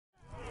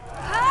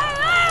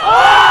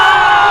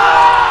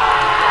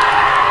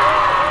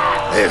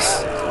This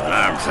is what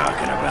I'm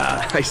talking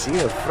about. I see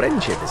your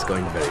friendship is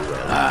going very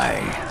well.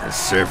 Aye, the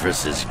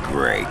surface is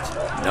great.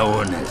 No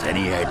one has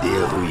any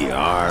idea who you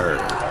are or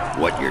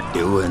what you're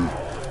doing.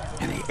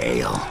 And the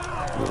ale.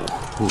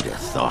 Who'd have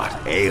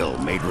thought ale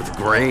made with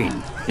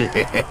grain?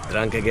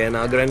 Drunk again,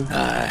 Ogren?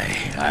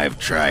 Aye, I've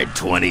tried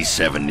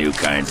 27 new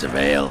kinds of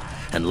ale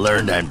and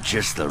learned I'm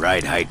just the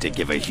right height to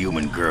give a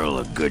human girl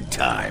a good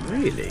time.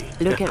 Really?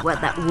 Look at what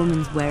that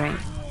woman's wearing.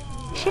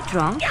 Is she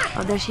drunk,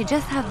 or does she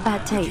just have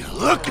bad taste?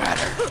 Look at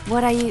her!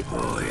 What are you...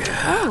 Oh,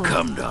 yeah. Oh.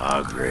 Come to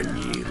Ogren,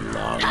 ye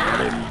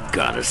long-running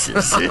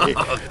goddesses.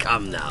 Oh,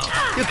 come now.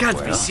 You can't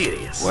be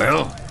serious.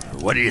 Well,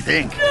 what do you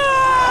think?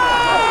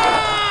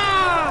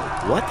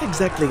 What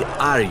exactly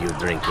are you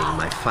drinking,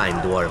 my fine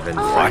dwarven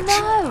What?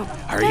 No,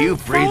 Are don't you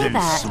say breathing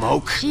that.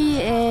 smoke? She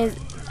is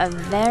a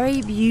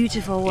very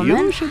beautiful woman.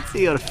 You should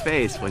see your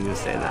face when you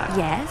say that.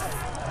 Yes.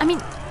 I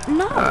mean,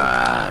 no.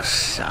 Ah,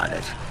 sod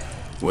it.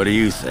 What do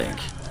you think?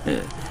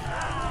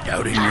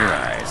 Doubting your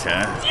eyes,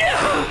 huh?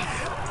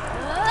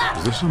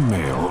 Is this a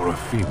male or a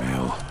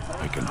female?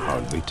 I can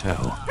hardly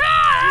tell.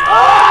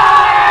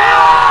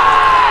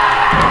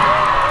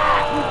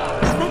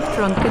 Is that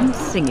drunken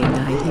singing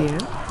I hear?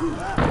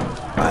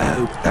 I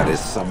hope that is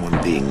someone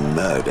being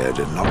murdered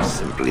and not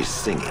simply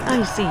singing.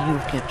 I see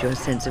you've kept your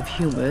sense of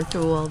humor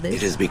through all this.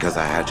 It is because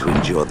I had to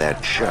endure their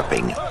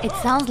chirping. It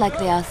sounds like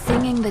they are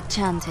singing the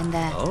chant in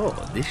there. Oh,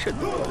 this should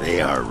be...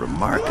 They are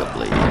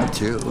remarkably in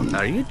tune.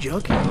 Are you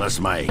joking? Unless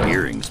my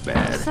hearing's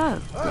bad. So,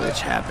 Which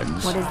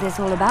happens. what is this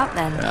all about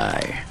then?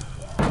 Aye.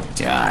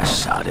 Yeah,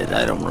 sod it.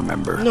 I don't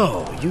remember.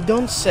 No, you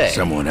don't say.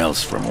 Someone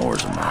else from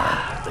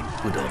Orzammar. The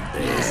good old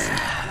days.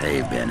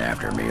 They've been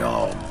after me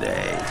all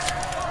day.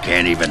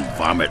 Can't even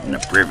vomit in a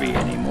privy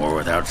anymore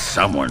without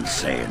someone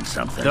saying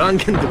something.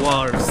 Drunken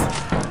dwarves.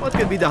 What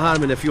could be the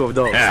harm in a few of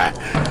those? Yeah,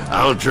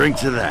 I'll drink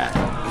to that.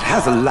 It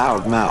has a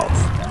loud mouth.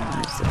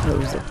 I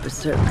suppose a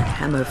berserk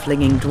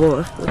hammer-flinging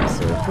dwarf would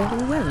serve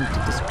very well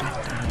to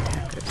distract our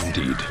attackers.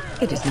 Indeed.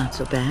 It is not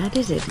so bad,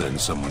 is it? Then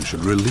someone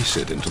should release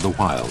it into the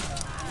wild.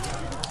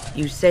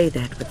 You say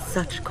that with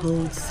such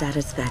cold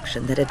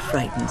satisfaction that it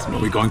frightens Are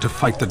we me. going to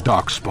fight the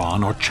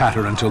darkspawn or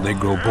chatter until they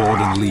grow bored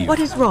and leave?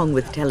 What is wrong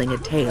with telling a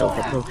tale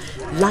that will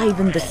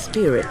liven the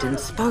spirit and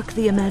spark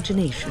the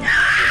imagination?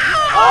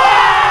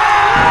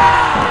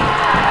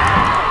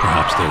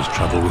 Perhaps there's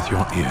trouble with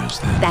your ears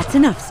then. That's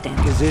enough,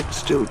 Stanley. Is it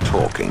still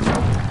talking?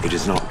 It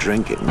is not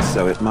drinking,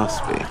 so it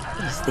must be.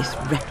 Is this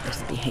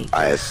reckless behavior?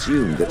 I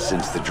assumed that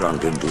since the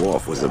drunken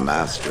dwarf was a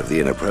master of the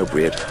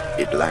inappropriate,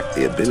 it lacked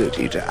the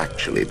ability to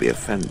actually be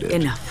offended.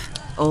 Enough.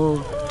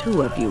 All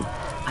two of you.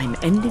 I'm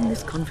ending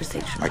this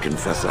conversation. I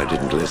confess I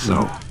didn't listen.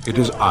 No, it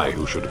is I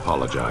who should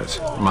apologize.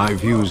 My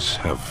views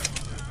have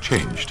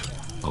changed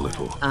a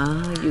little.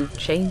 Ah, you've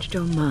changed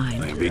your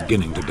mind. I'm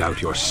beginning to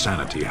doubt your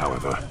sanity,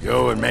 however.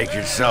 Go and make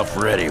yourself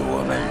ready,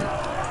 woman.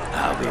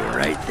 I'll be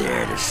right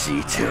there to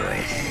see to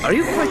it. Are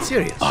you quite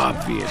serious?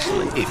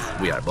 Obviously. If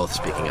we are both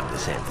speaking of the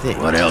same thing.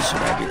 What else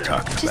would I be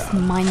talking Just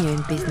about? mind your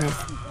own business.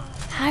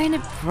 How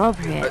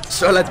inappropriate.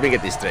 So let me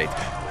get this straight.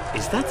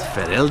 Is that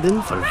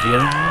Ferelden for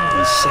virile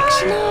and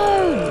sexy?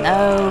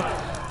 No.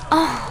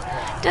 Oh,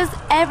 does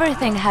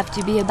everything have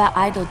to be about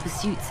idle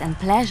pursuits and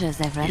pleasures,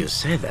 Everett? You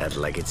say that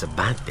like it's a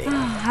bad thing.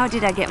 How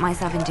did I get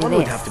myself into One this?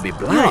 would have to be You're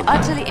blind.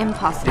 utterly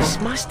impossible. This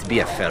must be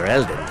a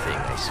Ferelden thing,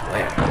 I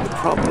swear. The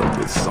problem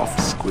with soft,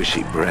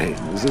 squishy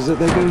brains is that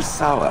they go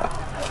sour.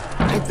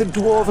 Take the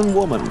dwarven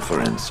woman,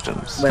 for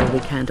instance. Well, we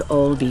can't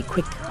all be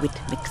quick-wit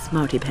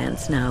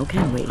McSmarty-Pants now,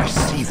 can we? I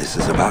see this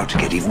is about to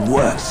get even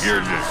worse. Your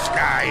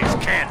disguise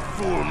can't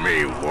fool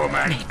me,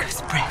 woman.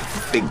 Maker's breath.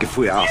 Think if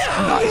we ask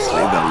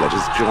nicely, they'll let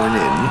us join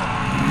in.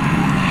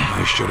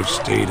 I should have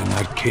stayed in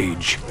that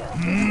cage.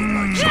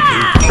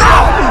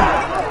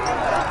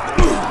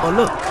 Oh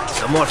look,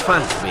 some more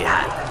fun to be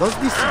had. Does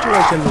this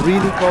situation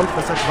really call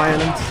for such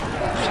violence?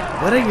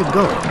 Where are you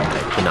going,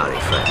 my Kunari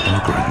friend?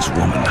 Ogren's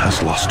woman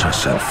has lost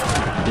herself.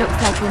 Looks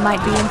like we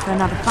might be in for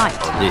another fight.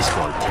 This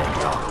won't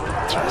take long,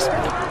 trust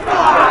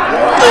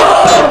me.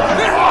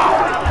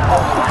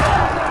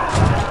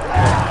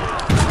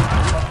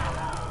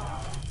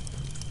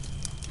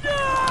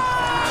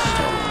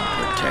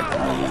 Protect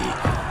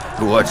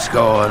me. What's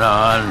going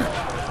on?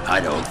 I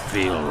don't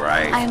feel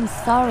right. I'm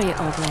sorry,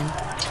 Ogren.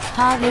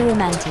 Hardly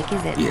romantic,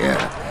 is it? Yeah,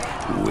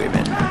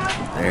 women.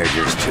 They're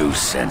just too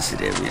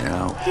sensitive, you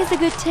know? Here's a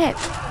good tip.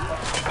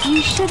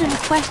 You shouldn't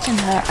question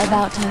her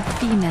about her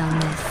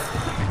femaleness.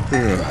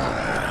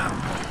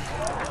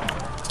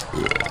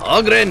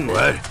 Ogren!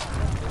 What?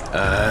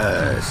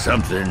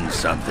 Something.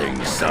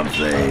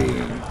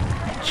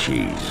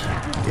 Cheese.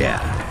 Yeah.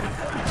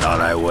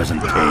 Thought I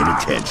wasn't paying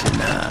attention,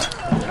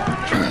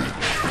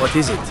 What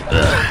is it?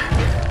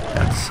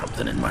 Got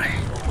something in my...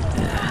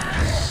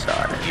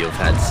 Sorry. You've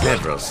had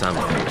several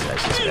somethings, I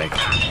suspect.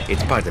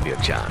 It's part of your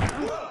charm.